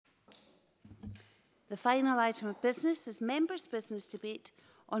The final item of business is members' business debate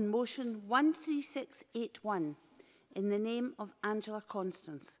on motion 13681 in the name of Angela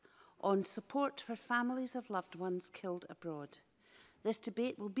Constance on support for families of loved ones killed abroad. This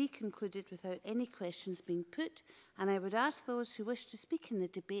debate will be concluded without any questions being put, and I would ask those who wish to speak in the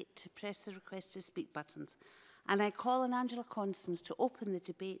debate to press the request to speak buttons. And I call on Angela Constance to open the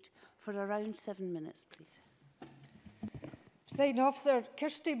debate for around 7 minutes, please. Presiding Officer,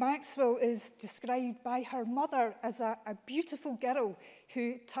 Kirsty Maxwell is described by her mother as a beautiful girl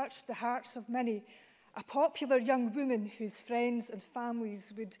who touched the hearts of many, a popular young woman whose friends and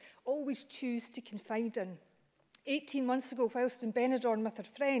families would always choose to confide in. 18 months ago, whilst in Benidorm with her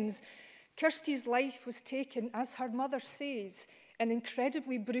friends, Kirsty's life was taken, as her mother says, in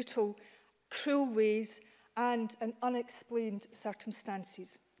incredibly brutal, cruel ways and in unexplained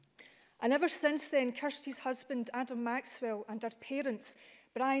circumstances. And ever since then, Kirsty's husband, Adam Maxwell, and her parents,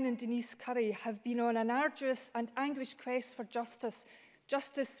 Brian and Denise Curry, have been on an arduous and anguished quest for justice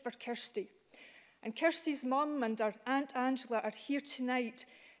for Kirsty. And Kirsty's mum and her Aunt Angela are here tonight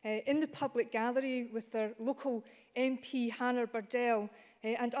in the public gallery with their local MP, Hannah Burdell,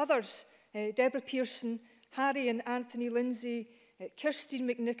 and others, Deborah Pearson, Harry and Anthony Lindsay, Kirsty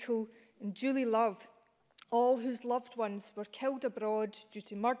McNichol and Julie Love, all whose loved ones were killed abroad due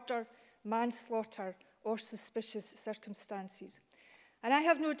to murder, manslaughter or suspicious circumstances. And I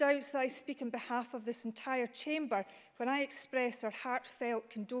have no doubts that I speak on behalf of this entire chamber when I express our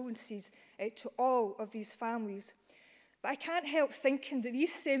heartfelt condolences to all of these families. But I can't help thinking that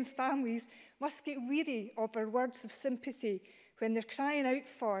these same families must get weary of our words of sympathy when they're crying out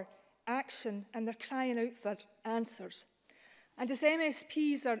for action and they're crying out for answers. And as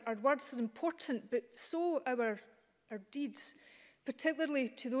MSPs, our words are important, but so are our deeds, particularly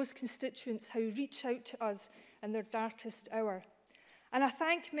to those constituents who reach out to us in their darkest hour. And I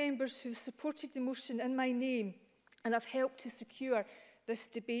thank members who have supported the motion in my name and have helped to secure this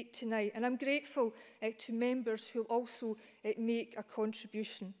debate tonight. And I'm grateful to members who will also make a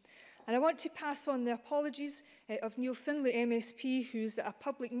contribution. And I want to pass on the apologies of Neil Finlay, MSP, who's at a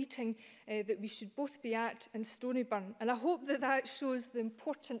public meeting that we should both be at in Stonyburn. And I hope that that shows the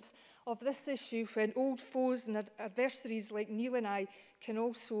importance of this issue when old foes and adversaries like Neil and I can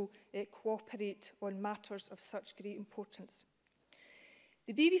also cooperate on matters of such great importance.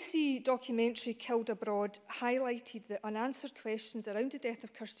 The BBC documentary Killed Abroad highlighted the unanswered questions around the death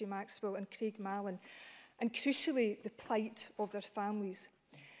of Kirsty Maxwell and Craig Mallon, and crucially, the plight of their families.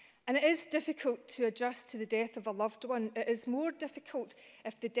 And it is difficult to adjust to the death of a loved one. It is more difficult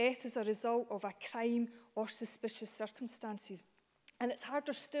if the death is a result of a crime or suspicious circumstances. And it's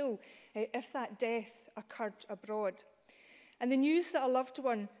harder still if that death occurred abroad. And the news that a loved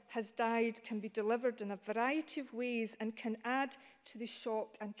one has died can be delivered in a variety of ways and can add to the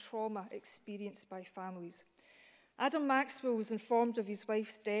shock and trauma experienced by families. Adam Maxwell was informed of his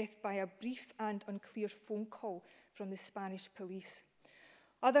wife's death by a brief and unclear phone call from the Spanish police.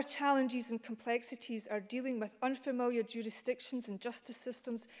 Other challenges and complexities are dealing with unfamiliar jurisdictions and justice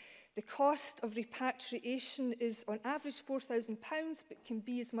systems. The cost of repatriation is on average £4,000, but can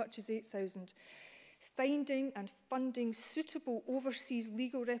be as much as £8,000. Finding and funding suitable overseas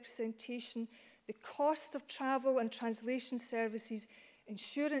legal representation, the cost of travel and translation services,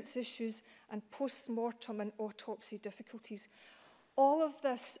 insurance issues, and post-mortem and autopsy difficulties. All of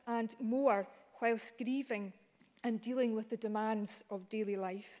this and more whilst grieving and dealing with the demands of daily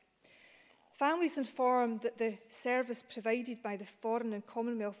life. Families informed that the service provided by the Foreign and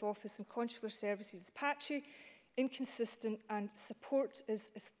Commonwealth Office and Consular Services is patchy, inconsistent, and support is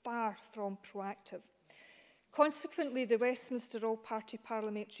far from proactive. Consequently, the Westminster All-party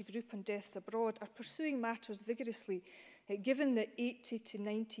Parliamentary Group on Deaths Abroad are pursuing matters vigorously, given that 80 to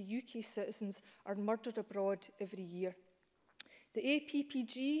 90 UK citizens are murdered abroad every year. The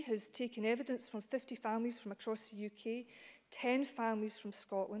APPG has taken evidence from 50 families from across the UK, 10 families from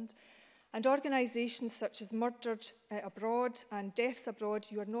Scotland, and organisations such as Murdered Abroad and Deaths Abroad,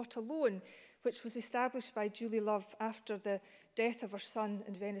 You Are Not Alone, which was established by Julie Love after the death of her son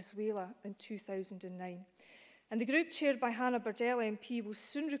in Venezuela in 2009. And the group chaired by Hannah Burdell MP will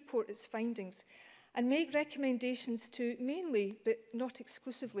soon report its findings and make recommendations to mainly, but not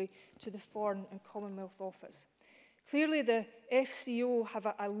exclusively, to the Foreign and Commonwealth Office. Clearly, the FCO have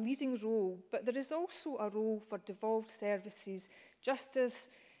a leading role, but there is also a role for devolved services, justice,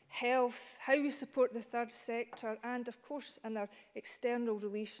 health, how we support the third sector, and, of course, in our external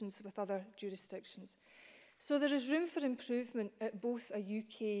relations with other jurisdictions. So there is room for improvement at both a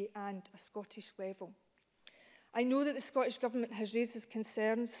UK and a Scottish level. I know that the Scottish Government has raised its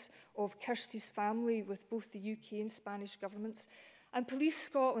concerns of Kirsty's family with both the UK and Spanish governments, And Police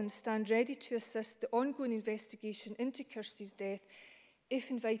Scotland stand ready to assist the ongoing investigation into Kirsty's death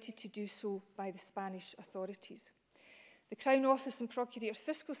if invited to do so by the Spanish authorities. The Crown Office and Procurator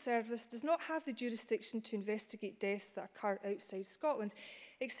Fiscal Service does not have the jurisdiction to investigate deaths that occur outside Scotland,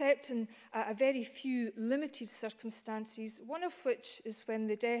 except in a very few limited circumstances, one of which is when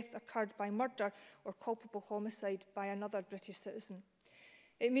the death occurred by murder or culpable homicide by another British citizen.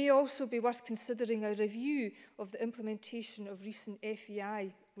 It may also be worth considering a review of the implementation of recent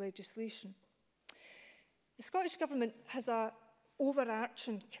FEI legislation. The Scottish Government has an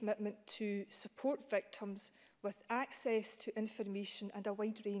overarching commitment to support victims with access to information and a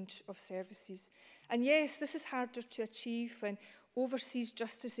wide range of services. And yes, this is harder to achieve when overseas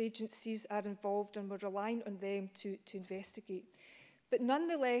justice agencies are involved and we're relying on them to investigate. But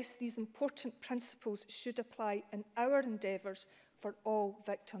nonetheless, these important principles should apply in our endeavours for all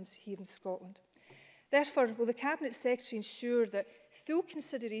victims here in Scotland. Therefore, will the Cabinet Secretary ensure that full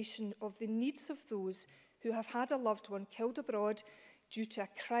consideration of the needs of those who have had a loved one killed abroad due to a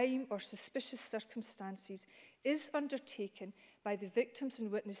crime or suspicious circumstances is undertaken by the Victims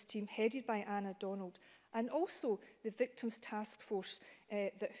and Witness Team headed by Anna Donald, and also the Victims Task Force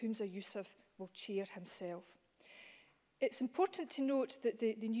that Humza Yousaf will chair himself. It's important to note that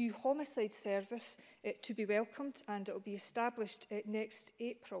the new homicide service to be welcomed, and it will be established next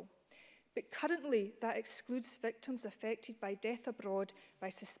April. But currently, that excludes victims affected by death abroad by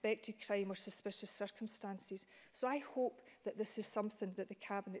suspected crime or suspicious circumstances. So I hope that this is something that the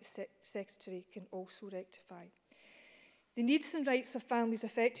Cabinet Secretary can also rectify. The needs and rights of families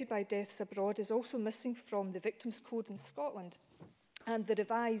affected by deaths abroad is also missing from the Victims Code in Scotland and the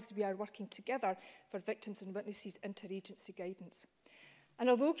revised We Are Working Together for Victims and Witnesses interagency guidance. And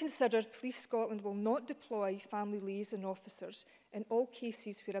although considered, Police Scotland will not deploy family liaison officers in all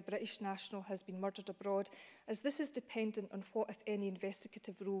cases where a British national has been murdered abroad, as this is dependent on what, if any,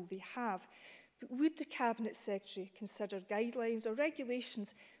 investigative role they have. But would the Cabinet Secretary consider guidelines or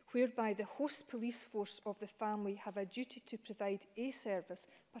regulations whereby the host police force of the family have a duty to provide a service,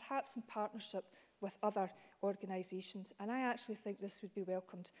 perhaps in partnership with other organisations? And I actually think this would be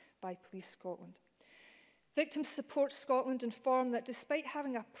welcomed by Police Scotland. Victims Support Scotland informed that despite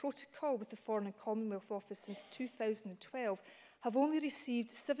having a protocol with the Foreign and Commonwealth Office since 2012, have only received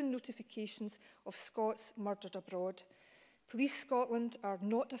 7 notifications of Scots murdered abroad. Police Scotland are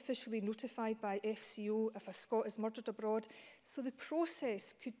not officially notified by FCO if a Scot is murdered abroad, so the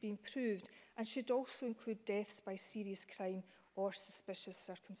process could be improved and should also include deaths by serious crime or suspicious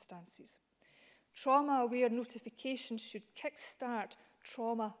circumstances. Trauma-aware notifications should kick-start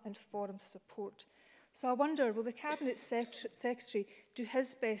trauma-informed support. So I wonder, will the Cabinet Secretary do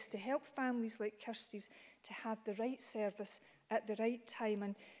his best to help families like Kirsty's to have the right service at the right time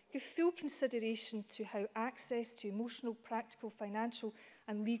and give full consideration to how access to emotional, practical, financial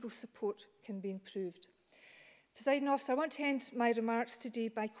and legal support can be improved? Presiding Officer, I want to end my remarks today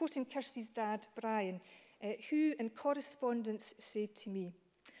by quoting Kirsty's dad, Brian, who in correspondence said to me,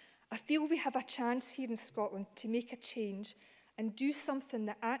 "I feel we have a chance here in Scotland to make a change and do something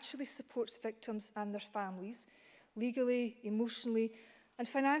that actually supports victims and their families, legally, emotionally, and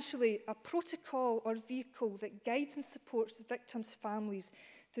financially, a protocol or vehicle that guides and supports victims' families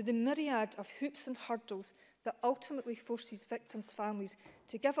through the myriad of hoops and hurdles that ultimately forces victims' families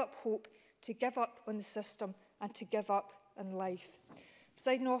to give up hope, to give up on the system, and to give up on life."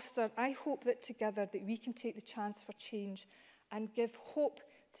 Presiding Officer, I hope that together that we can take the chance for change and give hope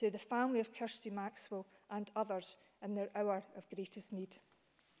to the family of Kirsty Maxwell and others in their hour of greatest need.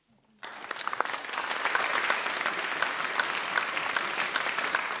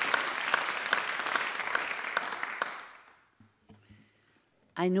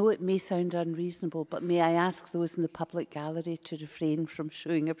 I know it may sound unreasonable, but may I ask those in the public gallery to refrain from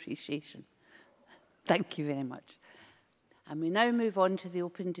showing appreciation? Thank you very much. And we now move on to the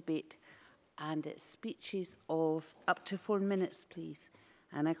open debate, and it's speeches of up to 4 minutes, please.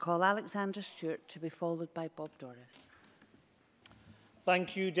 And I call Alexander Stewart to be followed by Bob Doris.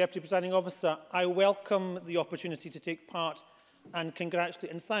 Thank you, Deputy Presiding Officer. I welcome the opportunity to take part and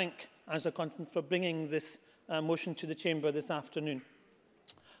congratulate and thank Angela Constance for bringing this motion to the Chamber this afternoon.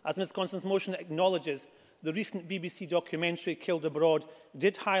 As Ms Constance's motion acknowledges, the recent BBC documentary Killed Abroad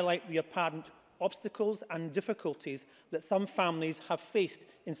did highlight the apparent obstacles and difficulties that some families have faced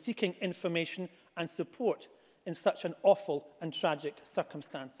in seeking information and support in such an awful and tragic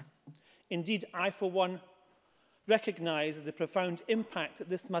circumstance. Indeed, I, for one, recognise the profound impact that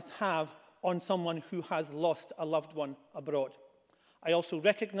this must have on someone who has lost a loved one abroad. I also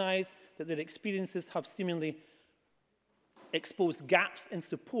recognise that their experiences have seemingly exposed gaps in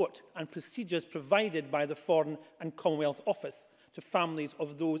support and procedures provided by the Foreign and Commonwealth Office, to families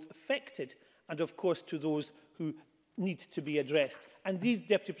of those affected, and of course to those who need to be addressed. And these,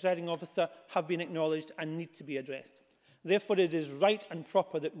 Deputy Presiding Officer, have been acknowledged and need to be addressed. Therefore, it is right and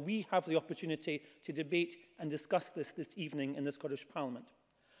proper that we have the opportunity to debate and discuss this evening in the Scottish Parliament.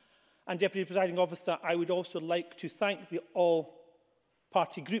 And, Deputy Presiding Officer, I would also like to thank the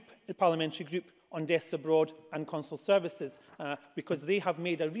All-party Group, the Parliamentary Group on Deaths Abroad and Consular Services, because they have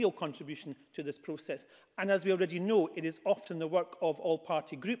made a real contribution to this process. And as we already know, it is often the work of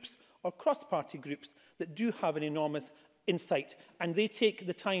all-party groups or cross-party groups that do have an enormous insight, and they take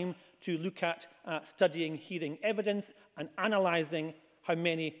the time to look at studying, hearing evidence and analysing how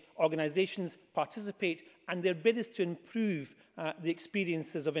many organisations participate, and their bid is to improve the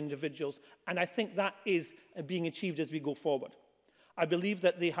experiences of individuals. And I think that is being achieved as we go forward. I believe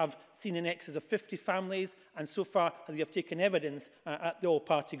that they have seen in excess of 50 families, and so far they have taken evidence at the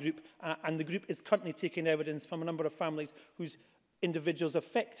all-party group, and the group is currently taking evidence from a number of families whose individuals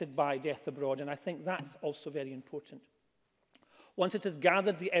affected by death abroad, and I think that's also very important. Once it has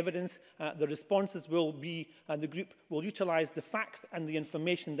gathered the evidence, the responses will be, the group will utilise the facts and the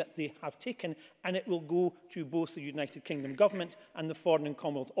information that they have taken, and it will go to both the United Kingdom Government and the Foreign and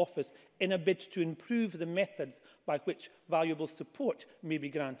Commonwealth Office in a bid to improve the methods by which valuable support may be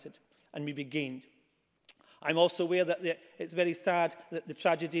granted and may be gained. I'm also aware that it's very sad that the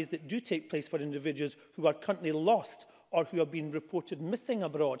tragedies that do take place for individuals who are currently lost or who have been reported missing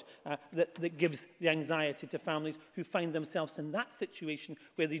abroad, that gives the anxiety to families who find themselves in that situation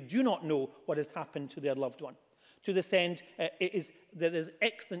where they do not know what has happened to their loved one. To this end, there is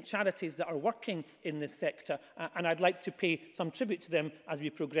excellent charities that are working in this sector, and I'd like to pay some tribute to them as we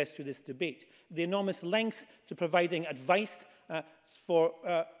progress through this debate. The enormous lengths to providing advice for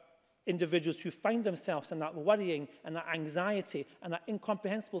individuals who find themselves in that worrying and that anxiety and that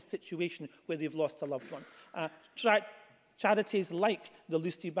incomprehensible situation where they've lost a loved one. Charities like the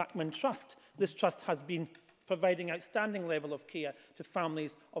Lucy Bachman Trust. This trust has been providing outstanding level of care to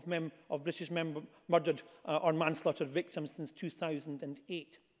families of British murdered or manslaughter victims since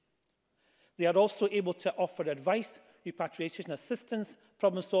 2008. They are also able to offer advice, repatriation assistance,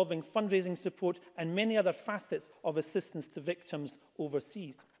 problem-solving, fundraising support, and many other facets of assistance to victims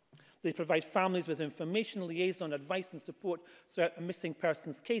overseas. They provide families with information, liaison, advice and support throughout a missing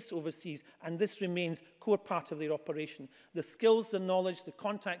persons case overseas, and this remains a core part of their operation. The skills, the knowledge, the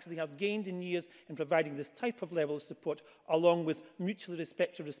contacts they have gained in years in providing this type of level of support, along with mutually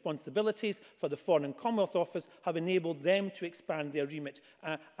respective responsibilities for the Foreign and Commonwealth Office, have enabled them to expand their remit.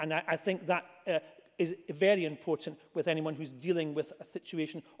 And I think that is very important with anyone who's dealing with a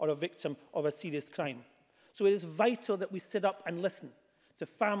situation or a victim of a serious crime. So it is vital that we sit up and listen to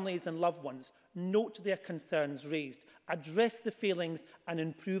families and loved ones, note their concerns raised, address the failings and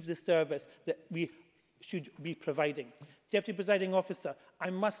improve the service that we should be providing. Deputy Presiding Officer, I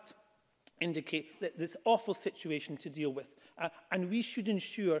must indicate that this awful situation to deal with, and we should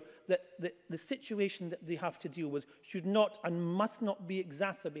ensure that the situation that they have to deal with should not and must not be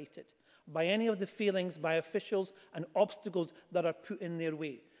exacerbated by any of the failings by officials and obstacles that are put in their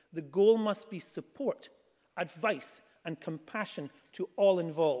way. The goal must be support, advice, and compassion to all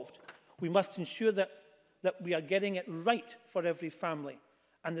involved. We must ensure that we are getting it right for every family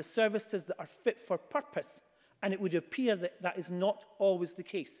and the services that are fit for purpose. And it would appear that that is not always the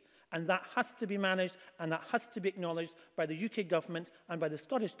case. And that has to be managed and that has to be acknowledged by the UK Government and by the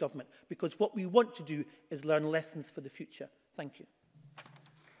Scottish Government, because what we want to do is learn lessons for the future. Thank you.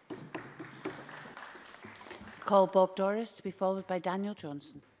 Call Bob Doris to be followed by Daniel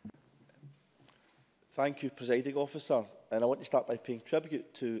Johnson. Thank you, Presiding Officer. And I want to start by paying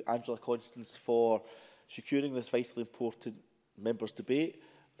tribute to Angela Constance for securing this vitally important members' debate,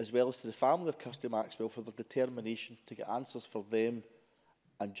 as well as to the family of Kirsty Maxwell for their determination to get answers for them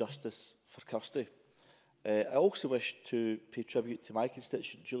and justice for Kirsty. I also wish to pay tribute to my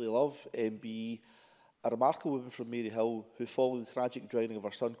constituent, Julie Love, MBE, a remarkable woman from Mary Hill who, following the tragic drowning of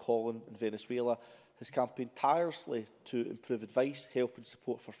her son Colin in Venezuela, has campaigned tirelessly to improve advice, help and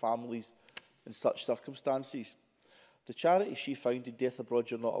support for families in such circumstances. The charity she founded, Death Abroad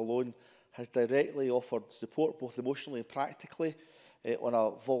You're Not Alone, has directly offered support both emotionally and practically on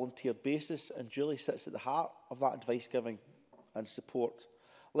a volunteer basis, and Julie sits at the heart of that advice giving and support.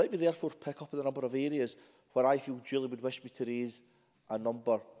 Let me therefore pick up on a number of areas where I feel Julie would wish me to raise a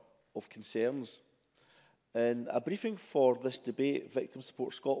number of concerns. In a briefing for this debate, Victim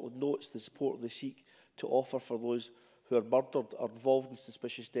Support Scotland notes the support they seek to offer for those who are murdered or involved in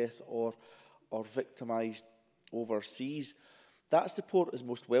suspicious deaths or victimised overseas. That support is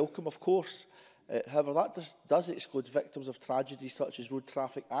most welcome, of course. However, that does exclude victims of tragedies such as road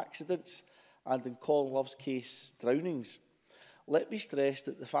traffic accidents and, in Colin Love's case, drownings. let me stress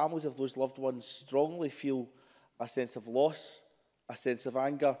that the families of those loved ones strongly feel a sense of loss, a sense of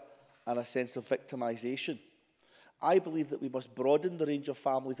anger, and a sense of victimisation. I believe that we must broaden the range of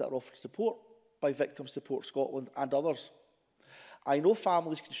families that are offered support by Victim Support Scotland and others. I know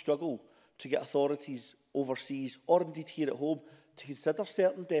families can struggle to get authorities overseas, or indeed here at home, to consider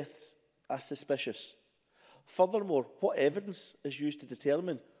certain deaths as suspicious. Furthermore, what evidence is used to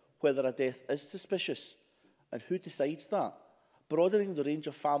determine whether a death is suspicious, and who decides that? Broadening the range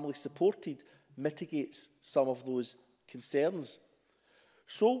of families supported mitigates some of those concerns.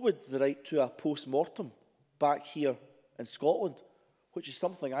 So would the right to a post-mortem back here in Scotland, which is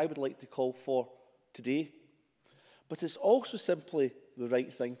something I would like to call for today. But it's also simply the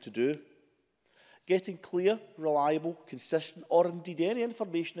right thing to do. Getting clear, reliable, consistent, or indeed any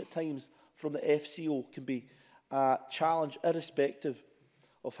information at times from the FCO can be a challenge irrespective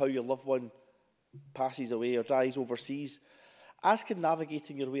of how your loved one passes away or dies overseas, as can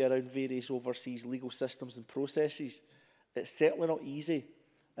navigating your way around various overseas legal systems and processes. It's certainly not easy,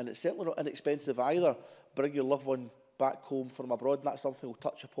 and it's certainly not inexpensive either. Bring your loved one back home from abroad, and that's something we'll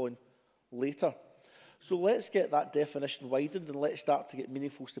touch upon later. So let's get that definition widened, and let's start to get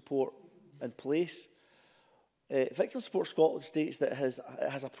meaningful support in place. Victim Support Scotland states that it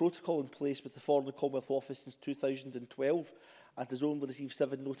has a protocol in place with the Foreign and Commonwealth Office since 2012 and has only received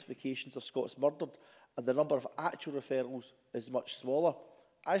 7 notifications of Scots murdered, and the number of actual referrals is much smaller.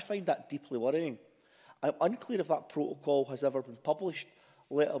 I find that deeply worrying. I'm unclear if that protocol has ever been published,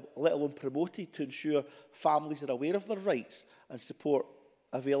 let alone promoted, to ensure families are aware of their rights and support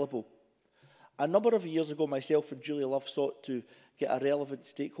available. A number of years ago, myself and Julie Love sought to get a relevant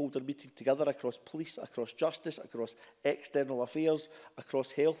stakeholder meeting together across police, across justice, across external affairs,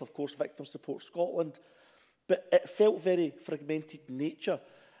 across health, of course, Victim Support Scotland. But it felt very fragmented in nature,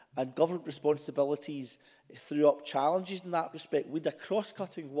 and government responsibilities threw up challenges in that respect. We had a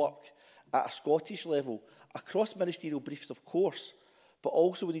cross-cutting work at a Scottish level, across ministerial briefs, of course, but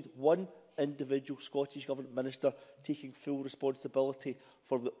also we need one individual Scottish Government minister taking full responsibility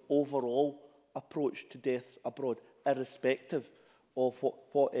for the overall approach to deaths abroad, irrespective of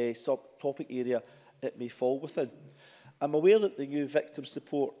what subtopic area it may fall within. I'm aware that the new Victim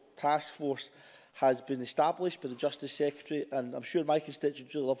Support Task Force has been established by the Justice Secretary, and I'm sure my constituent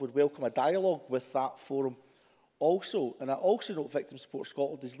Julie Love would welcome a dialogue with that forum also. And I also note Victim Support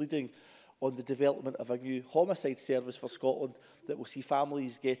Scotland is leading on the development of a new homicide service for Scotland that will see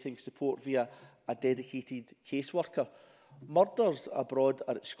families getting support via a dedicated caseworker. Murders abroad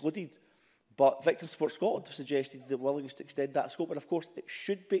are excluded, but Victim Support Scotland have suggested their willingness to extend that scope, and of course it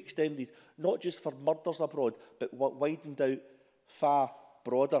should be extended, not just for murders abroad, but widened out far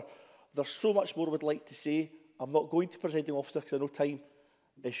broader. There's so much more I would like to say. I'm not going to presenting officer because I know time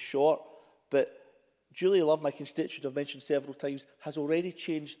is short, but Julie Love, my constituent, I've mentioned several times, has already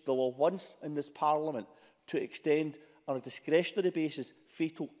changed the law once in this Parliament to extend on a discretionary basis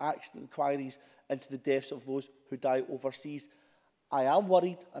fatal accident inquiries into the deaths of those who die overseas. I am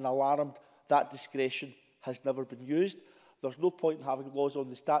worried and alarmed that discretion has never been used. There's no point in having laws on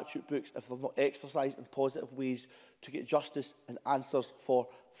the statute books if they're not exercised in positive ways to get justice and answers for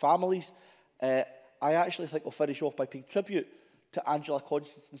families. I actually think I'll finish off by paying tribute to Angela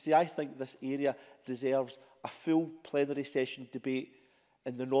Constance and say I think this area deserves a full plenary session debate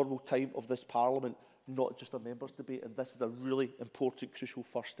in the normal time of this Parliament, not just a members' debate, and this is a really important, crucial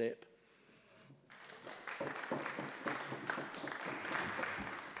first step.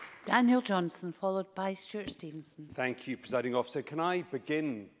 Daniel Johnson, followed by Stuart Stevenson. Thank you, Presiding Officer. Can I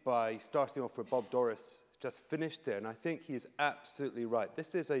begin by starting off where Bob Doris just finished there? And I think he is absolutely right.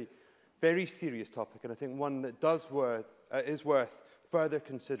 This is a very serious topic, and I think one that is worth further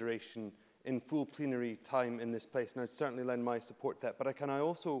consideration in full plenary time in this place, and I'd certainly lend my support to that. But can I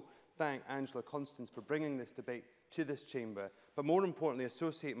also thank Angela Constance for bringing this debate to this chamber, but more importantly,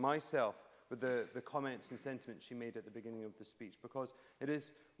 associate myself with the comments and sentiments she made at the beginning of the speech, because it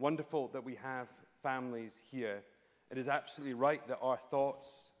is wonderful that we have families here. It is absolutely right that our thoughts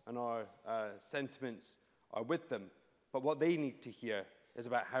and our sentiments are with them, but what they need to hear is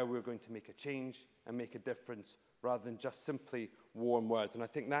about how we're going to make a change and make a difference, rather than just simply warm words. And I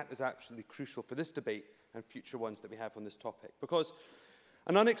think that is absolutely crucial for this debate and future ones that we have on this topic, because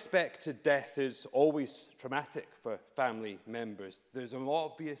an unexpected death is always traumatic for family members. There's some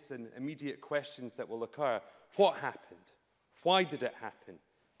obvious and immediate questions that will occur. What happened? Why did it happen?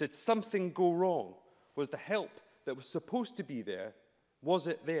 Did something go wrong? Was the help that was supposed to be there, was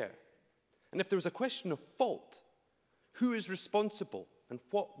it there? And if there was a question of fault, who is responsible and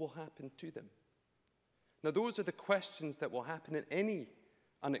what will happen to them? Now, those are the questions that will happen in any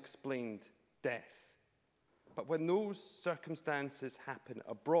unexplained death. But when those circumstances happen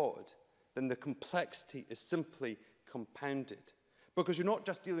abroad, then the complexity is simply compounded. Because you're not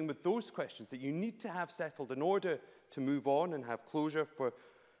just dealing with those questions that you need to have settled in order to move on and have closure for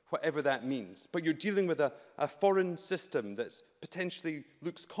whatever that means. But you're dealing with a foreign system that potentially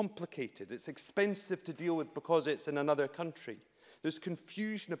looks complicated. It's expensive to deal with because it's in another country. There's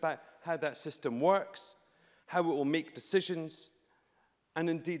confusion about how that system works, how it will make decisions, and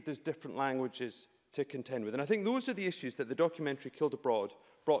indeed there's different languages to contend with. And I think those are the issues that the documentary Killed Abroad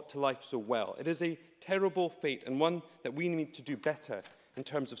brought to life so well. It is a terrible fate and one that we need to do better in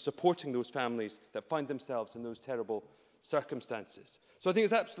terms of supporting those families that find themselves in those terrible circumstances. So I think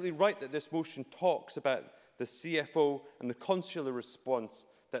it's absolutely right that this motion talks about the CFO and the consular response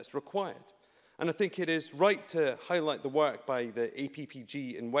that's required. And I think it is right to highlight the work by the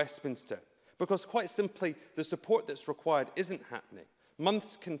APPG in Westminster, because quite simply, the support that's required isn't happening.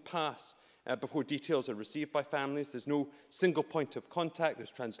 Months can pass before details are received by families. There's no single point of contact,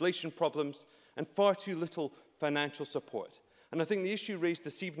 there's translation problems, and far too little financial support. And I think the issue raised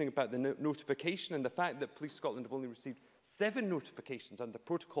this evening about the notification and the fact that Police Scotland have only received 7 notifications under the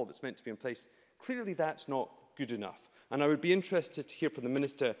protocol that's meant to be in place, clearly that's not good enough. And I would be interested to hear from the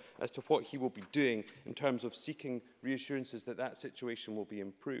Minister as to what he will be doing in terms of seeking reassurances that that situation will be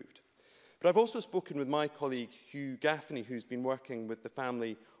improved. But I've also spoken with my colleague Hugh Gaffney, who's been working with the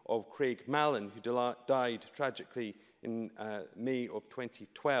family of Craig Mallon, who died tragically in May of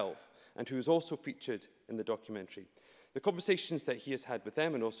 2012, and who was also featured in the documentary. The conversations that he has had with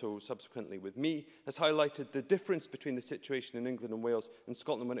them, and also subsequently with me, has highlighted the difference between the situation in England and Wales and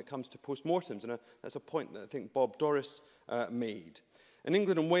Scotland when it comes to post-mortems, and that's a point that I think Bob Doris made. In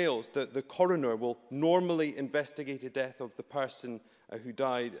England and Wales, the coroner will normally investigate a death of the person who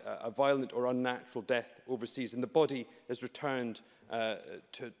died a violent or unnatural death overseas, and the body is returned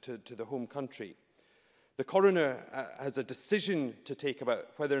to the home country. The coroner has a decision to take about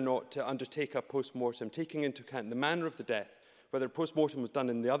whether or not to undertake a post-mortem, taking into account the manner of the death, whether a post-mortem was done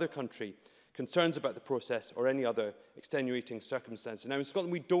in the other country, concerns about the process, or any other extenuating circumstances. Now, in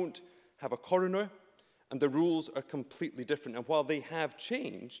Scotland, we don't have a coroner, and the rules are completely different. And while they have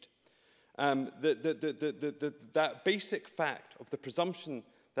changed, that basic fact of the presumption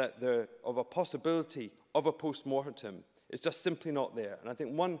that of a possibility of a post-mortem is just simply not there. And I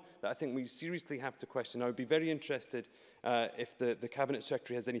think one that I think we seriously have to question. I would be very interested if the Cabinet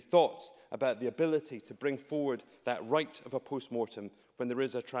Secretary has any thoughts about the ability to bring forward that right of a post-mortem when there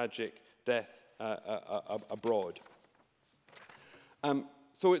is a tragic death abroad.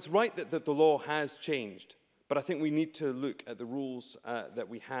 So it's right that the law has changed, but I think we need to look at the rules that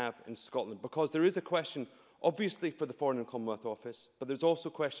we have in Scotland, because there is a question, obviously, for the Foreign and Commonwealth Office, but there's also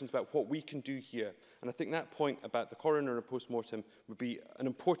questions about what we can do here. And I think that point about the coroner and post-mortem would be an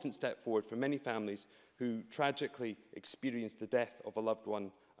important step forward for many families who tragically experienced the death of a loved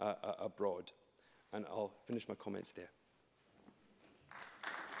one abroad. And I'll finish my comments there.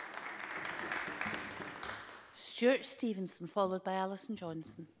 Stuart Stevenson, followed by Alison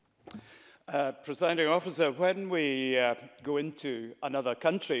Johnson. Presiding Officer, when we go into another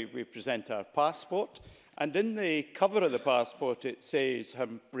country, we present our passport. And in the cover of the passport, it says, Her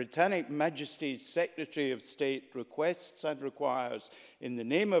Britannic Majesty's Secretary of State requests and requires, in the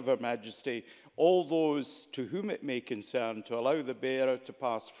name of Her Majesty, all those to whom it may concern to allow the bearer to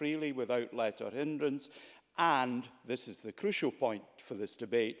pass freely without let or hindrance, and, this is the crucial point for this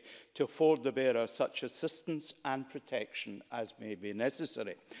debate, to afford the bearer such assistance and protection as may be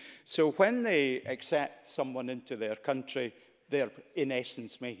necessary. So when they accept someone into their country, they're, in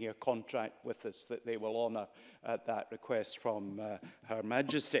essence, making a contract with us that they will honour that request from Her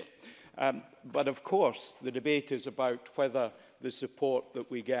Majesty. But, of course, the debate is about whether the support that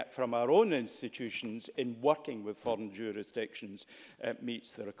we get from our own institutions in working with foreign jurisdictions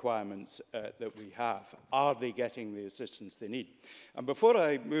meets the requirements that we have. Are they getting the assistance they need? And before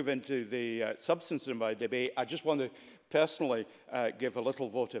I move into the substance of my debate, I just want to personally give a little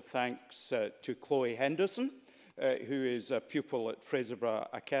vote of thanks to Chloe Henderson, who is a pupil at Fraserburgh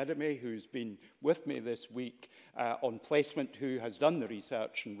Academy, who's been with me this week on placement, who has done the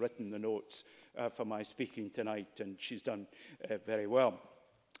research and written the notes for my speaking tonight, and she's done very well.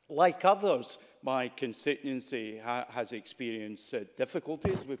 Like others, my constituency has experienced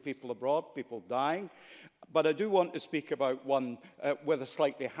difficulties with people abroad, people dying, but I do want to speak about one with a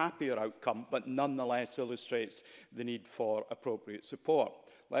slightly happier outcome, but nonetheless illustrates the need for appropriate support.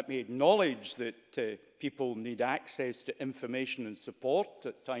 Let me acknowledge that people need access to information and support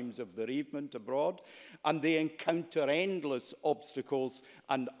at times of bereavement abroad, and they encounter endless obstacles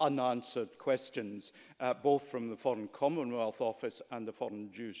and unanswered questions, both from the Foreign Commonwealth Office and the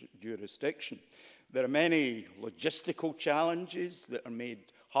foreign jurisdiction. There are many logistical challenges that are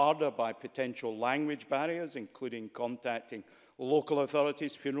made harder by potential language barriers, including contacting local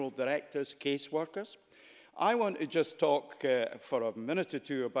authorities, funeral directors, caseworkers. I want to just talk for a minute or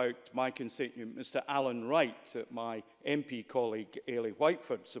two about my constituent, Mr Alan Wright, that my MP colleague Ailey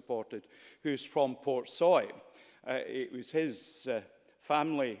Whiteford supported, who's from Portsoy. It was his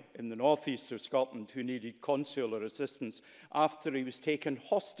family in the northeast of Scotland who needed consular assistance after he was taken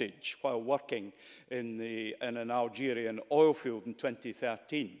hostage while working in an Algerian oil field in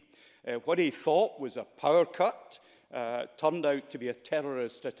 2013. What he thought was a power cut turned out to be a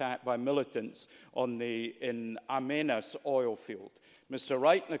terrorist attack by militants in Amenas oil field. Mr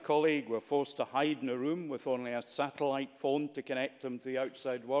Wright and a colleague were forced to hide in a room with only a satellite phone to connect them to the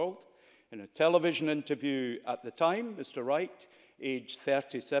outside world. In a television interview at the time, Mr Wright, aged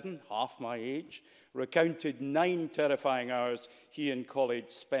 37, half my age, recounted 9 terrifying hours he and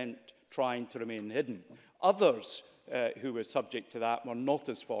colleagues spent trying to remain hidden. Others who were subject to that were not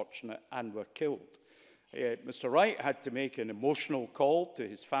as fortunate and were killed. Mr Wright had to make an emotional call to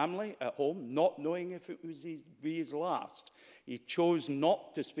his family at home, not knowing if it was his last. He chose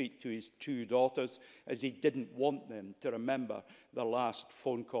not to speak to his 2 daughters, as he didn't want them to remember their last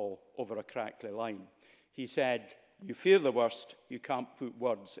phone call over a crackly line. He said, "You fear the worst, you can't put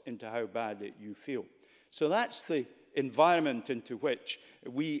words into how bad you feel." So that's the environment into which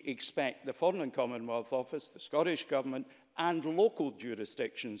we expect the Foreign and Commonwealth Office, the Scottish Government and local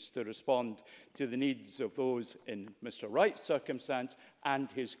jurisdictions to respond to the needs of those in Mr Wright's circumstance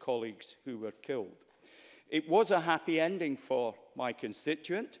and his colleagues who were killed. It was a happy ending for my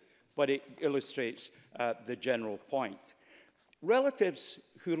constituent, but it illustrates the general point. Relatives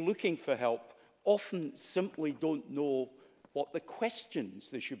who are looking for help often simply don't know what the questions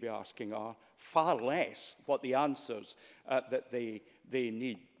they should be asking are, far less what the answers that they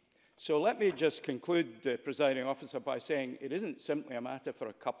need. So let me just conclude, Presiding Officer, by saying it isn't simply a matter for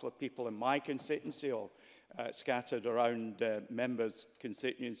a couple of people in my constituency or scattered around members'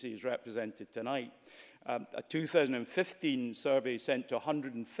 constituencies represented tonight. A 2015 survey sent to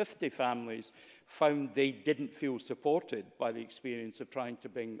 150 families found they didn't feel supported by the experience of trying to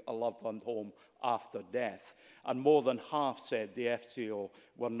bring a loved one home after death. And more than half said the FCO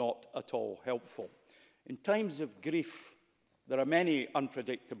were not at all helpful. In times of grief, there are many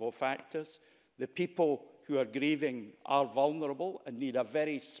unpredictable factors. The people who are grieving are vulnerable and need a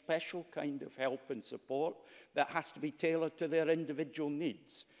very special kind of help and support that has to be tailored to their individual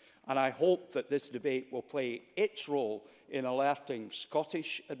needs. And I hope that this debate will play its role in alerting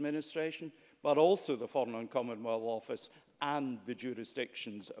Scottish administration, but also the Foreign and Commonwealth Office and the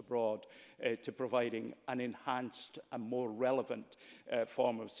jurisdictions abroad to providing an enhanced and more relevant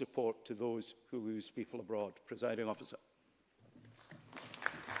form of support to those who lose people abroad. Presiding Officer.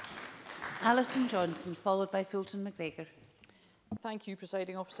 Alison Johnson, followed by Fulton McGregor. Thank you,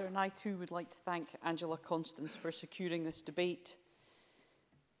 Presiding Officer, and I too would like to thank Angela Constance for securing this debate.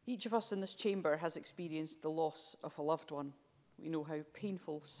 Each of us in this chamber has experienced the loss of a loved one. We know how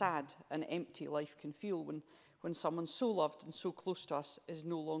painful, sad and empty life can feel when someone so loved and so close to us is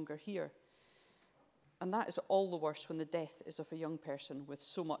no longer here. And that is all the worse when the death is of a young person with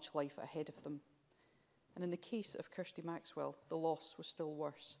so much life ahead of them. And in the case of Kirsty Maxwell, the loss was still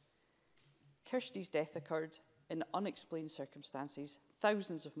worse. Kirsty's death occurred in unexplained circumstances,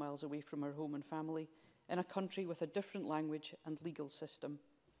 thousands of miles away from her home and family, in a country with a different language and legal system.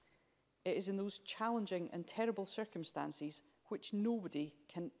 It is in those challenging and terrible circumstances which nobody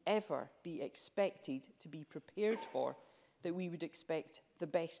can ever be expected to be prepared for that we would expect the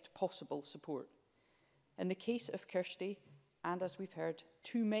best possible support. In the case of Kirsty, and as we've heard,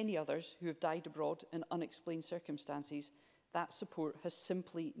 too many others who have died abroad in unexplained circumstances, that support has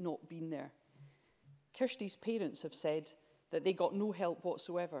simply not been there. Kirsty's parents have said that they got no help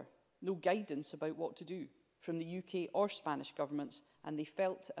whatsoever, no guidance about what to do from the UK or Spanish governments, and they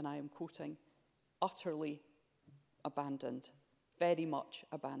felt, and I am quoting, utterly abandoned, very much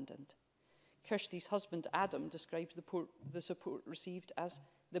abandoned. Kirsty's husband, Adam, describes the support received as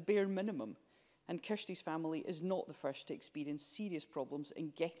the bare minimum, and Kirsty's family is not the first to experience serious problems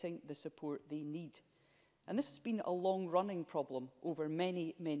in getting the support they need. And this has been a long-running problem over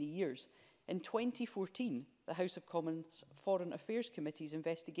many, many years. In 2014, the House of Commons Foreign Affairs Committee's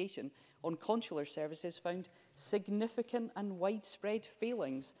investigation on consular services found significant and widespread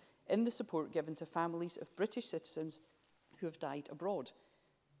failings in the support given to families of British citizens who have died abroad.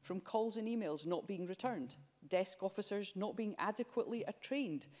 From calls and emails not being returned, desk officers not being adequately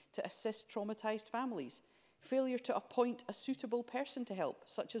trained to assist traumatised families, failure to appoint a suitable person to help,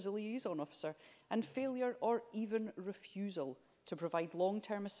 such as a liaison officer, and failure or even refusal to provide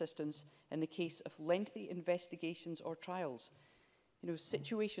long-term assistance in the case of lengthy investigations or trials. You know,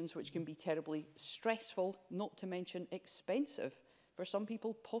 situations which can be terribly stressful, not to mention expensive, for some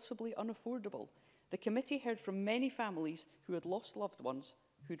people possibly unaffordable. The committee heard from many families who had lost loved ones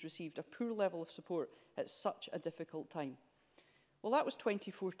who'd received a poor level of support at such a difficult time. Well, that was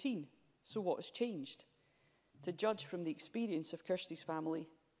 2014, so what has changed? To judge from the experience of Kirsty's family,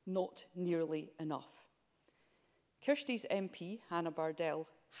 not nearly enough. Kirsty's MP, Hannah Bardell,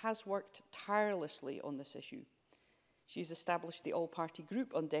 has worked tirelessly on this issue. She's established the All-party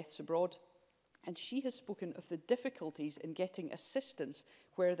Group on Deaths Abroad, and she has spoken of the difficulties in getting assistance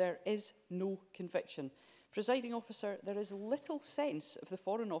where there is no conviction. Presiding Officer, there is little sense of the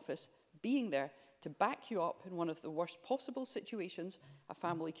Foreign Office being there to back you up in one of the worst possible situations a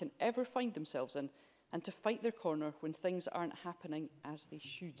family can ever find themselves in, and to fight their corner when things aren't happening as they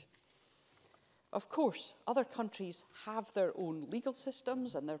should. Of course, other countries have their own legal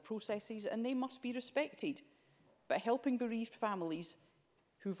systems and their processes, and they must be respected. But helping bereaved families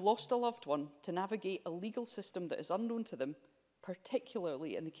who've lost a loved one to navigate a legal system that is unknown to them,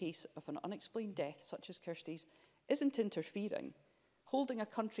 particularly in the case of an unexplained death such as Kirsty's, isn't interfering. Holding a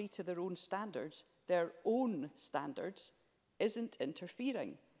country to their own standards, isn't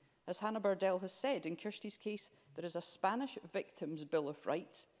interfering. As Hannah Bardell has said, in Kirsty's case, there is a Spanish Victims' Bill of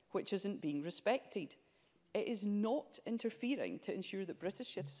Rights which isn't being respected. It is not interfering to ensure that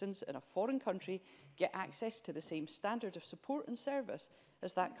British citizens in a foreign country get access to the same standard of support and service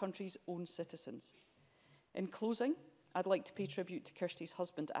as that country's own citizens. In closing, I'd like to pay tribute to Kirsty's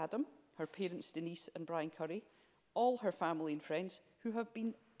husband Adam, her parents Denise and Brian Curry, all her family and friends who have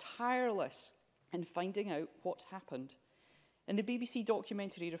been tireless in finding out what happened. In the BBC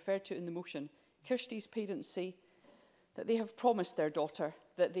documentary referred to in the motion, Kirsty's parents say that they have promised their daughter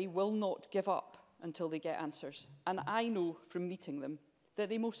that they will not give up until they get answers. And I know from meeting them that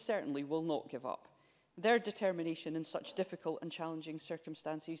they most certainly will not give up. Their determination in such difficult and challenging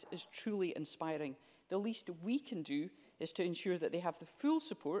circumstances is truly inspiring. The least we can do is to ensure that they have the full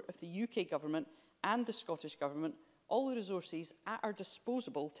support of the UK Government and the Scottish Government, all the resources at our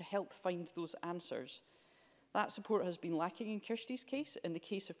disposal to help find those answers. That support has been lacking in Kirsty's case, in the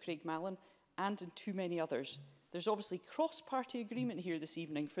case of Craig Mallon, and in too many others. There's obviously cross-party agreement here this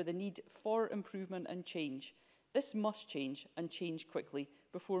evening for the need for improvement and change. This must change, and change quickly,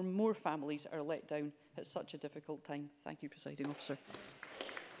 before more families are let down at such a difficult time. Thank you, Presiding Officer.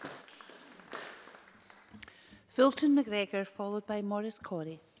 Fulton McGregor, followed by Maurice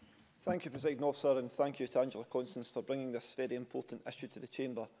Corrie. Thank you, Presiding Officer, and thank you to Angela Constance for bringing this very important issue to the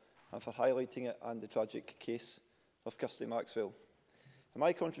Chamber and for highlighting it and the tragic case of Kirsty Maxwell. In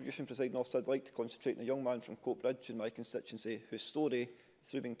my contribution, Presiding Officer, I'd like to concentrate on a young man from Coatbridge in my constituency whose story,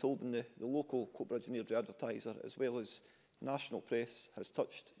 through being told in the local Coatbridge and Airdrie Advertiser as well as national press, has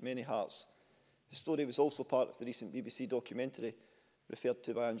touched many hearts. His story was also part of the recent BBC documentary referred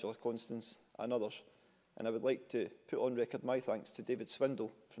to by Angela Constance and others, and I would like to put on record my thanks to David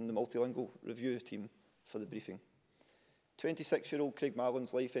Swindle from the Multilingual Review team for the briefing. 26-year-old Craig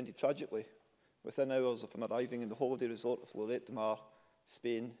Mallon's life ended tragically within hours of him arriving in the holiday resort of Lloret de Mar,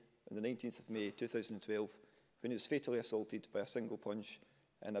 Spain, on the 19th of May 2012, when he was fatally assaulted by a single punch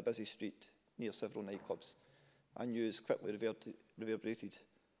in a busy street near several nightclubs. And news quickly reverberated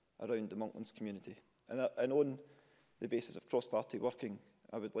around the Monklands community. And on the basis of cross-party working,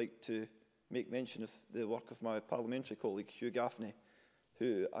 I would like to make mention of the work of my parliamentary colleague, Hugh Gaffney,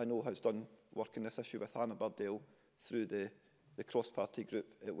 who I know has done work on this issue with Hannah Bardell through the cross-party group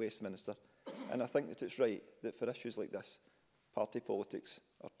at Westminster. And I think that it's right that for issues like this, party politics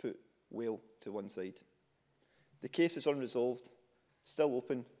are put well to one side. The case is unresolved, still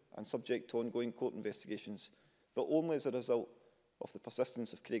open and subject to ongoing court investigations, but only as a result of the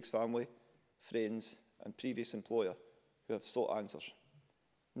persistence of Craig's family, friends and previous employer who have sought answers.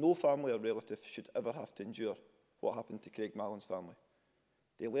 No family or relative should ever have to endure what happened to Craig Mallon's family.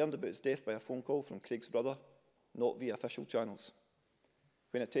 They learned about his death by a phone call from Craig's brother, not via official channels.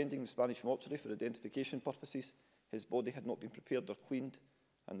 When attending the Spanish mortuary for identification purposes, his body had not been prepared or cleaned,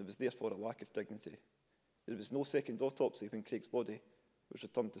 and there was therefore a lack of dignity. There was no second autopsy when Craig's body was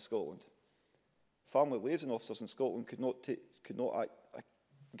returned to Scotland. Family liaison officers in Scotland could not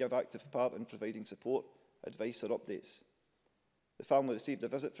give active part in providing support, advice or updates. The family received a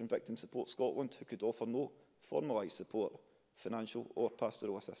visit from Victim Support Scotland, who could offer no formalised support, financial or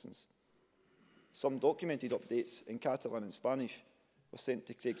pastoral assistance. Some documented updates in Catalan and Spanish were sent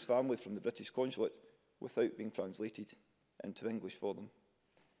to Craig's family from the British consulate without being translated into English for them.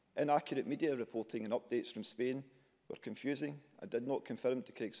 Inaccurate media reporting and updates from Spain were confusing and did not confirm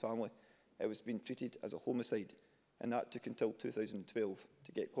to Craig's family it was being treated as a homicide and that took until 2012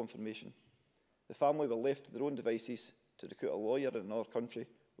 to get confirmation. The family were left to their own devices to recruit a lawyer in another country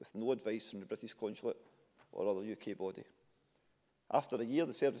with no advice from the British Consulate or other UK body. After a year,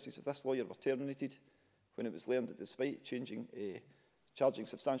 the services of this lawyer were terminated when it was learned that despite charging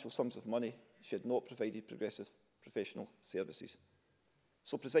substantial sums of money, she had not provided progressive professional services.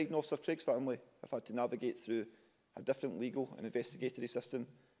 So, Presiding Officer, Craig's family have had to navigate through a different legal and investigatory system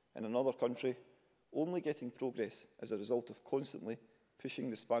in another country, only getting progress as a result of constantly pushing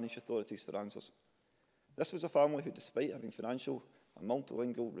the Spanish authorities for answers. This was a family who, despite having financial and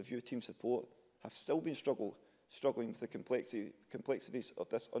multilingual review team support, have still been struggling with the complexities of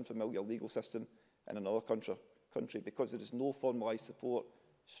this unfamiliar legal system in another country because there is no formalised support,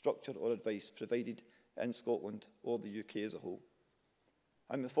 structure or advice provided in Scotland or the UK as a whole.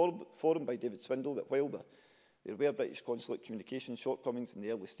 I'm informed by David Swindle that while there were British consulate communication shortcomings in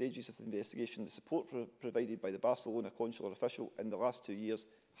the early stages of the investigation, the support provided by the Barcelona consular official in the last 2 years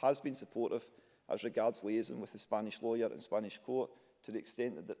has been supportive as regards liaison with the Spanish lawyer and Spanish court, to the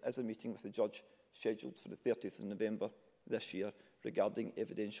extent that there is a meeting with the judge scheduled for the 30th of November this year regarding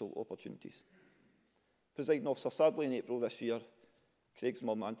evidential opportunities. Presiding Officer, sadly in April this year, Craig's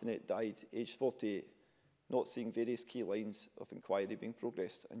mum Antoinette died, aged 48, not seeing various key lines of inquiry being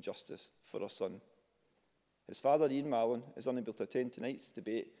progressed and justice for her son. His father, Ian Mallon, is unable to attend tonight's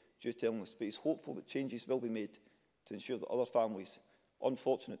debate due to illness, but he's hopeful that changes will be made to ensure that other families,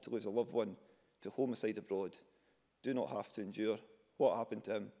 unfortunate to lose a loved one to homicide abroad, do not have to endure what happened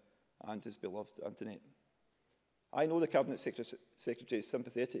to him and his beloved Antoinette. I know the Cabinet Secretary is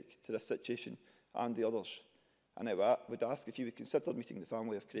sympathetic to this situation and the others, and I would ask if you would consider meeting the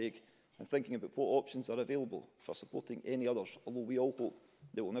family of Craig and thinking about what options are available for supporting any others, although we all hope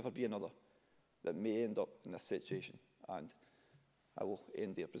there will never be another that may end up in this situation. And I will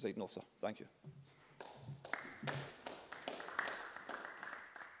end there, Presiding Officer. Thank you.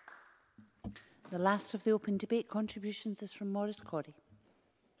 The last of the open debate contributions is from Maurice Corrie.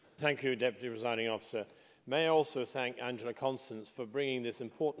 Thank you, Deputy Presiding Officer. May I also thank Angela Constance for bringing this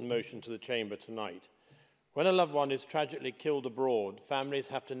important motion to the Chamber tonight. When a loved one is tragically killed abroad, families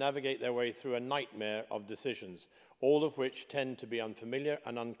have to navigate their way through a nightmare of decisions, all of which tend to be unfamiliar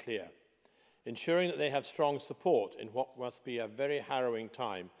and unclear. Ensuring that they have strong support in what must be a very harrowing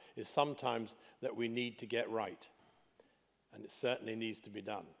time is sometimes that we need to get right, and it certainly needs to be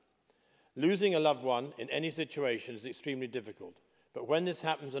done. Losing a loved one in any situation is extremely difficult, but when this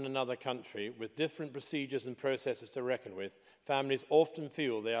happens in another country, with different procedures and processes to reckon with, families often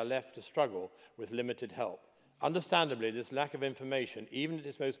feel they are left to struggle with limited help. Understandably, this lack of information, even at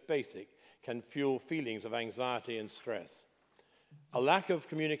its most basic, can fuel feelings of anxiety and stress. A lack of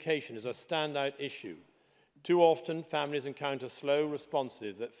communication is a standout issue. Too often, families encounter slow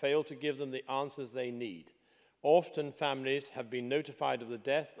responses that fail to give them the answers they need. Often, families have been notified of the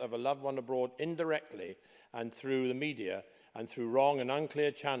death of a loved one abroad indirectly and through the media and through wrong and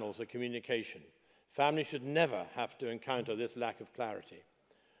unclear channels of communication. Families should never have to encounter this lack of clarity.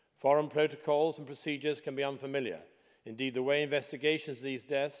 Foreign protocols and procedures can be unfamiliar. Indeed, the way investigations of these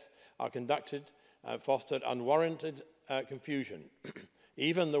deaths are conducted fostered unwarranted confusion.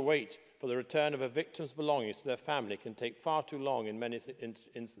 Even the wait for the return of a victim's belongings to their family can take far too long in many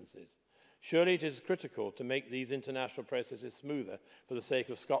instances. Surely it is critical to make these international processes smoother for the sake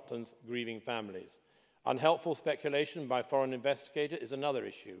of Scotland's grieving families. Unhelpful speculation by foreign investigators is another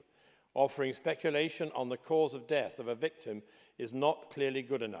issue. Offering speculation on the cause of death of a victim is not clearly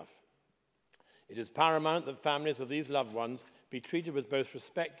good enough. It is paramount that families of these loved ones be treated with both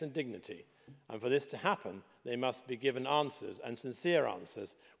respect and dignity, and for this to happen, they must be given answers, and sincere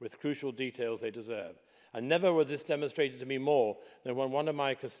answers, with crucial details they deserve. And never was this demonstrated to me more than when one of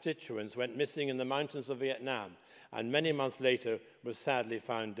my constituents went missing in the mountains of Vietnam, and many months later was sadly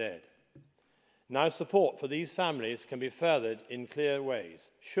found dead. Now support for these families can be furthered in clear ways.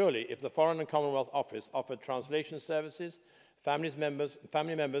 Surely, if the Foreign and Commonwealth Office offered translation services, family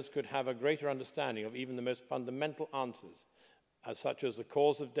members could have a greater understanding of even the most fundamental answers, such as the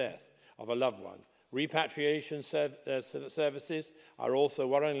cause of death of a loved one. Repatriation services are also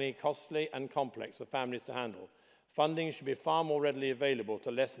worryingly costly and complex for families to handle. Funding should be far more readily available to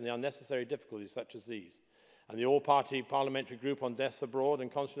lessen the unnecessary difficulties such as these. And the All-party Parliamentary Group on Deaths Abroad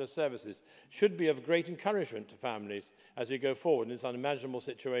and Consular Services should be of great encouragement to families as we go forward in this unimaginable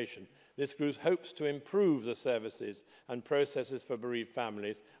situation. This group hopes to improve the services and processes for bereaved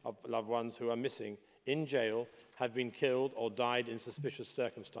families of loved ones who are missing in jail, have been killed or died in suspicious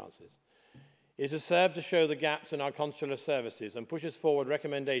circumstances. It has served to show the gaps in our consular services and pushes forward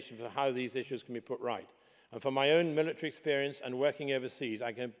recommendations for how these issues can be put right. And from my own military experience and working overseas,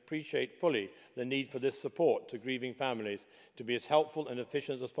 I can appreciate fully the need for this support to grieving families to be as helpful and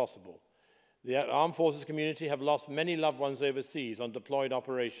efficient as possible. The armed forces community have lost many loved ones overseas on deployed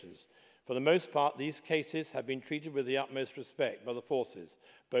operations. For the most part, these cases have been treated with the utmost respect by the forces,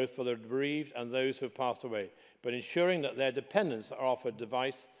 both for the bereaved and those who have passed away, but ensuring that their dependents are offered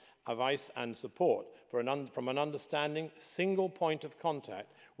advice and support from an understanding single point of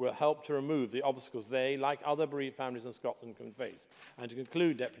contact will help to remove the obstacles they, like other bereaved families in Scotland, can face. And to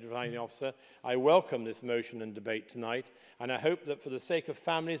conclude, Deputy Presiding Officer, I welcome this motion and debate tonight, and I hope that for the sake of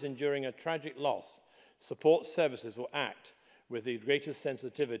families enduring a tragic loss, support services will act with the greatest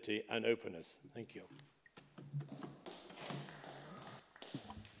sensitivity and openness. Thank you.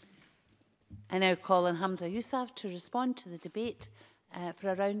 I now call on Hamza Yousaf to respond to the debate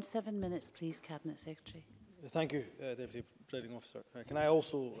for around 7 minutes, please, Cabinet Secretary. Thank you, Deputy Presiding Officer. Can I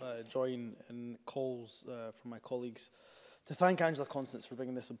also join in calls from my colleagues to thank Angela Constance for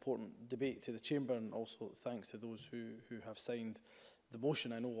bringing this important debate to the Chamber, and also thanks to those who have signed the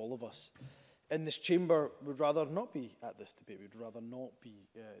motion. I know all of us in this Chamber would rather not be at this debate. We'd rather not be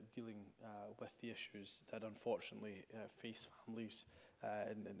dealing with the issues that unfortunately face families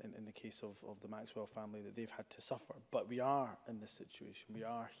in the case of the Maxwell family, that they've had to suffer. But we are in this situation. We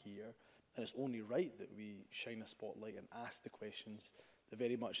are here. And it's only right that we shine a spotlight and ask the questions that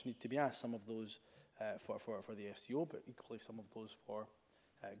very much need to be asked. Some of those for the FCO, but equally some of those for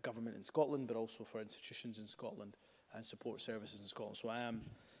government in Scotland, but also for institutions in Scotland and support services in Scotland. So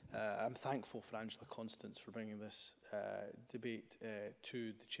I'm thankful for Angela Constance for bringing this debate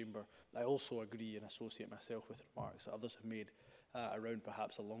to the Chamber. I also agree and associate myself with remarks that others have made around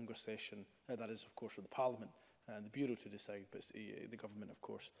perhaps a longer session. That is, of course, for the Parliament and the Bureau to decide, but the government, of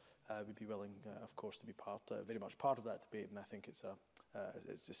course, would be willing, of course, to be very much part of that debate, and I think it's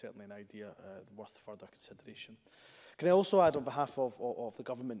certainly an idea worth further consideration. Can I also add, on behalf of the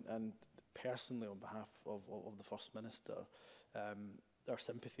government and personally on behalf of the First Minister, our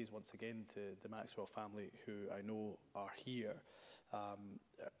sympathies once again to the Maxwell family, who I know are here.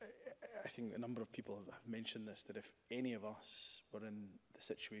 I think a number of people have mentioned this, that if any of us were in the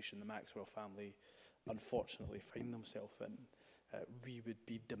situation the Maxwell family unfortunately find themselves in, we would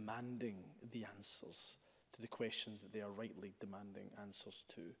be demanding the answers to the questions that they are rightly demanding answers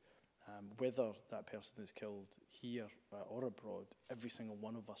to. Whether that person is killed here or abroad, every single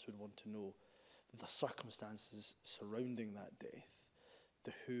one of us would want to know the circumstances surrounding that death,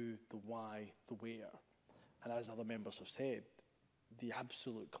 the who, the why, the where, and as other members have said, the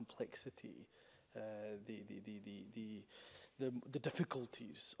absolute complexity, the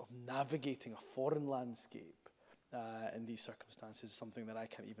difficulties of navigating a foreign landscape in these circumstances is something that I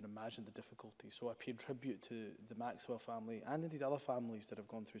can't even imagine the difficulty. So I pay tribute to the Maxwell family and indeed other families that have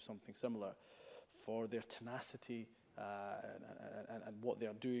gone through something similar for their tenacity and what they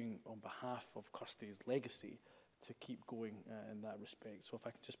are doing on behalf of Kirsty's legacy to keep going in that respect. So if I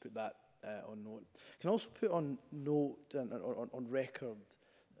can just put that on note. Can I also put on note and on record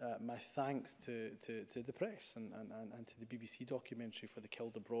my thanks to the press and to the BBC documentary for the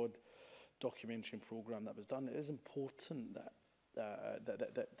Killed Abroad documentary and programme that was done. It is important that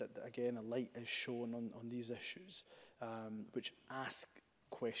again a light is shown on these issues, which ask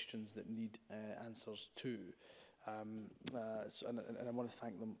questions that need answers to. And I want to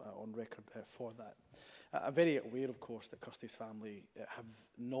thank them on record for that. I'm very aware, of course, that Kirsty's family have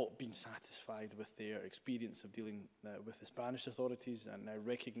not been satisfied with their experience of dealing with the Spanish authorities, and I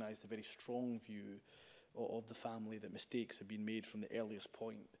recognise the very strong view of the family that mistakes have been made from the earliest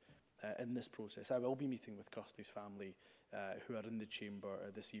point in this process. I will be meeting with Kirsty's family who are in the Chamber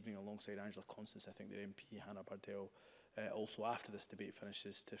this evening alongside Angela Constance, I think their MP, Hannah Bardell, also after this debate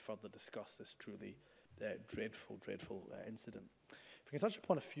finishes, to further discuss this truly dreadful incident. If we can touch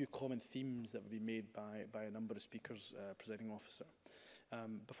upon a few common themes that have been made by a number of speakers, Presiding Officer.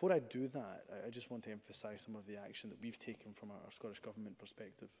 Before I do that, I just want to emphasise some of the action that we've taken from our Scottish Government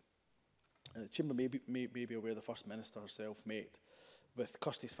perspective. The Chamber may be aware the First Minister herself met with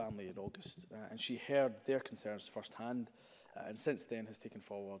Kirsty's family in August, and she heard their concerns firsthand, and since then has taken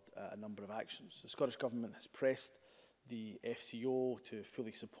forward a number of actions. The Scottish Government has pressed the FCO to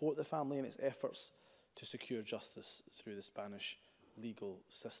fully support the family in its efforts to secure justice through the Spanish legal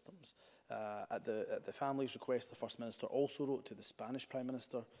systems. At the family's request, the First Minister also wrote to the Spanish Prime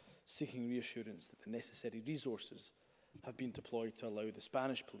Minister seeking reassurance that the necessary resources have been deployed to allow the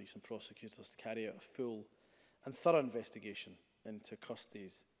Spanish police and prosecutors to carry out a full and thorough investigation into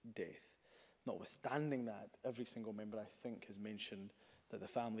Kirsty's death. Notwithstanding that, every single member, I think, has mentioned that the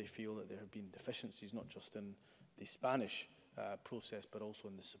family feel that there have been deficiencies, not just in the Spanish process, but also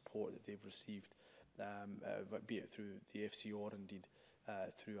in the support that they've received be it through the FCO or indeed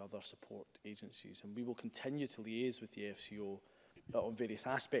through other support agencies. And we will continue to liaise with the FCO on various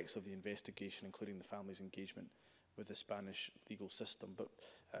aspects of the investigation, including the family's engagement with the Spanish legal system. But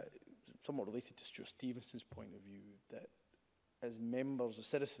somewhat related to Stuart Stevenson's point of view, that as members, as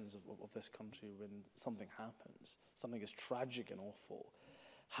citizens of this country, when something happens, something as tragic and awful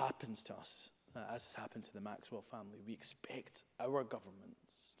happens to us, as has happened to the Maxwell family, we expect our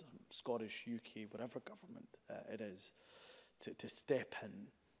governments, Scottish, UK, whatever government it is, to step in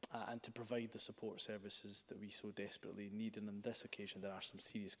and to provide the support services that we so desperately need. And on this occasion, there are some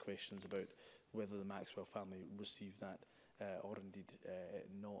serious questions about whether the Maxwell family received that or indeed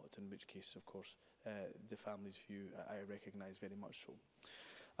not, in which case, of course, the family's view I recognise very much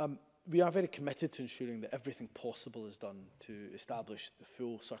so. We are very committed to ensuring that everything possible is done to establish the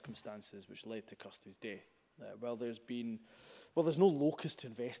full circumstances which led to Kirsty's death. While there's no locus to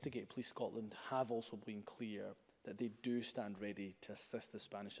investigate, Police Scotland have also been clear that they do stand ready to assist the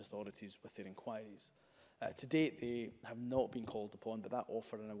Spanish authorities with their inquiries. To date, they have not been called upon, but that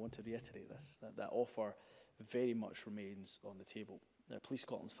offer, and I want to reiterate this, that offer very much remains on the table. Police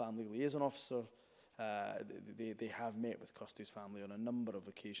Scotland's family liaison officer, they have met with Kirsty's family on a number of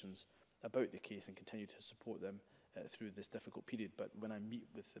occasions about the case and continue to support them through this difficult period. But when I meet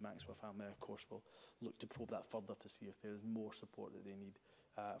with the Maxwell family, I, of course, will look to probe that further to see if there is more support that they need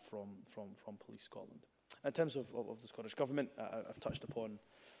from Police Scotland. In terms of the Scottish Government, I've touched upon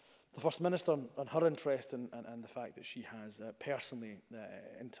the First Minister and her interest and the fact that she has personally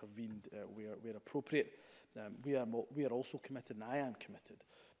intervened where appropriate. We are also committed, and I am committed,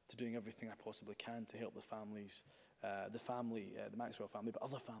 to doing everything I possibly can to help the families, the Maxwell family, but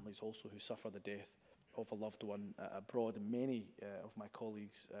other families also who suffer the death of a loved one abroad. And many of my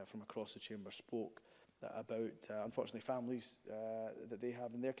colleagues from across the chamber spoke about, unfortunately, families that they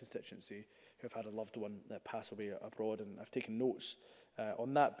have in their constituency who have had a loved one pass away abroad. And I've taken notes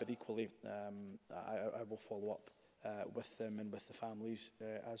on that, but equally I will follow up with them and with the families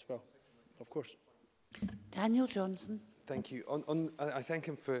as well, of course. Daniel Johnson. Thank you. I thank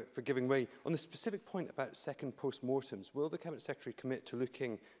him for giving way. On the specific point about second post-mortems, will the Cabinet Secretary commit to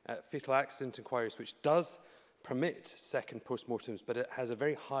looking at fatal accident inquiries, which does permit second post-mortems, but it has a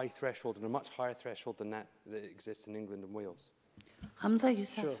very high threshold and a much higher threshold than that exists in England and Wales? Hamza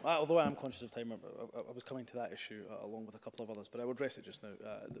Yousaf. Sure. Although I am conscious of time, I was coming to that issue along with a couple of others, but I will address it just now.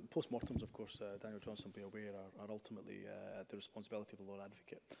 The post-mortems, of course, Daniel Johnson will be aware, are ultimately the responsibility of the Lord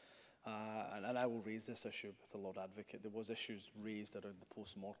Advocate. And I will raise this issue with the Lord Advocate. There was issues raised around the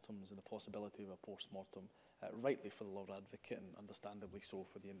post-mortems and the possibility of a post-mortem, rightly for the Lord Advocate and understandably so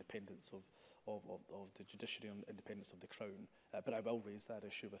for the independence of the judiciary and independence of the Crown. But I will raise that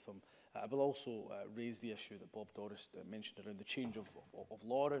issue with them. I will also raise the issue that Bob Doris mentioned around the change of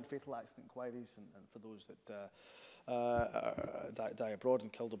law around fatal accident inquiries and for those that die abroad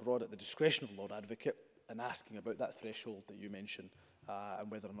and killed abroad at the discretion of the Lord Advocate, and asking about that threshold that you mentioned.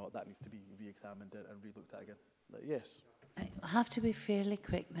 And whether or not that needs to be re-examined and re-looked at again. Yes. I have to be fairly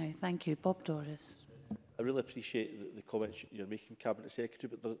quick now. Thank you. Bob Doris. I really appreciate the comments you're making, Cabinet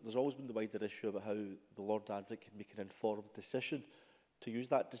Secretary, but there's always been the wider issue about how the Lord Advocate can make an informed decision to use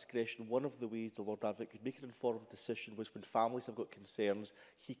that discretion. One of the ways the Lord Advocate could make an informed decision was when families have got concerns,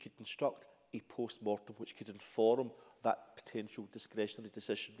 he could instruct a post-mortem which could inform that potential discretionary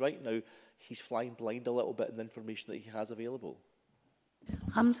decision. Right now, he's flying blind a little bit in the information that he has available.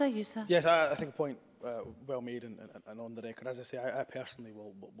 Hamza Yousaf. Yes, I think a point well made and on the record. As I say, I personally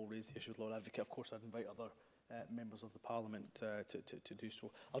will raise the issue with Lord Advocate. Of course, I'd invite other members of the Parliament to do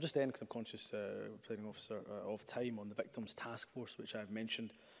so. I'll just end, because I'm conscious, Presiding Officer, of time, on the Victims Task Force, which I've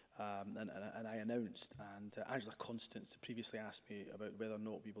mentioned and I announced. And Angela Constance previously asked me about whether or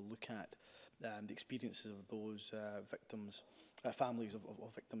not we will look at the experiences of those victims, families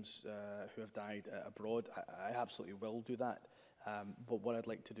of victims who have died abroad. I absolutely will do that. But what I'd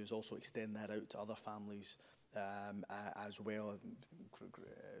like to do is also extend that out to other families as well.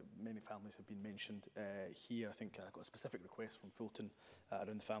 Many families have been mentioned here. I think I got a specific request from Fulton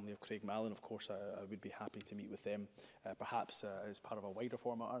around the family of Craig Mallon. Of course, I would be happy to meet with them, perhaps as part of a wider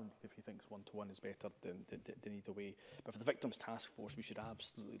format, and if he thinks one-to-one is better, then either way. But for the Victims Task Force, we should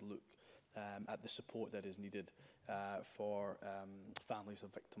absolutely look at the support that is needed for families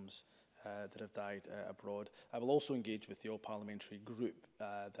of victims that have died abroad. I will also engage with the All-Parliamentary Group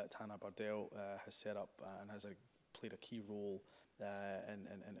that Hannah Bardell has set up and has played a key role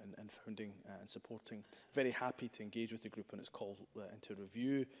in founding and supporting. Very happy to engage with the group on its call into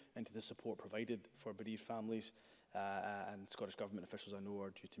review into the support provided for bereaved families. And Scottish Government officials I know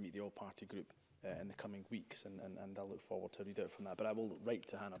are due to meet the All-Party Group in the coming weeks, and I look forward to a readout from that. But I will write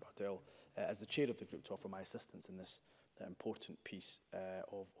to Hannah Bartel as the chair of the group to offer my assistance in this important piece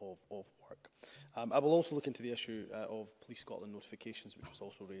of work. I will also look into the issue of Police Scotland notifications, which was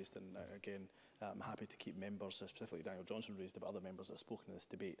also raised, and again, I'm happy to keep members, specifically Daniel Johnson raised it, but other members that have spoken in this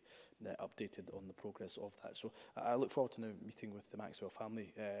debate, updated on the progress of that. So I look forward to now meeting with the Maxwell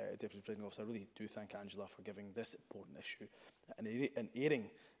family. Deputy Presiding Officer, I really do thank Angela for giving this important issue an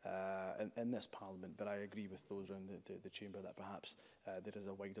airing in this Parliament, but I agree with those around the Chamber that perhaps there is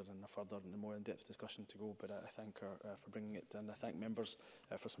a wider and a further and a more in-depth discussion to go, but I thank her for bringing it, and I thank members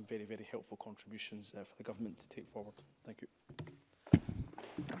for some very, very helpful contributions for the Government to take forward. Thank you.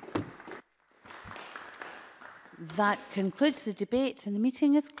 That concludes the debate and the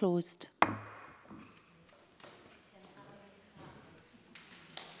meeting is closed.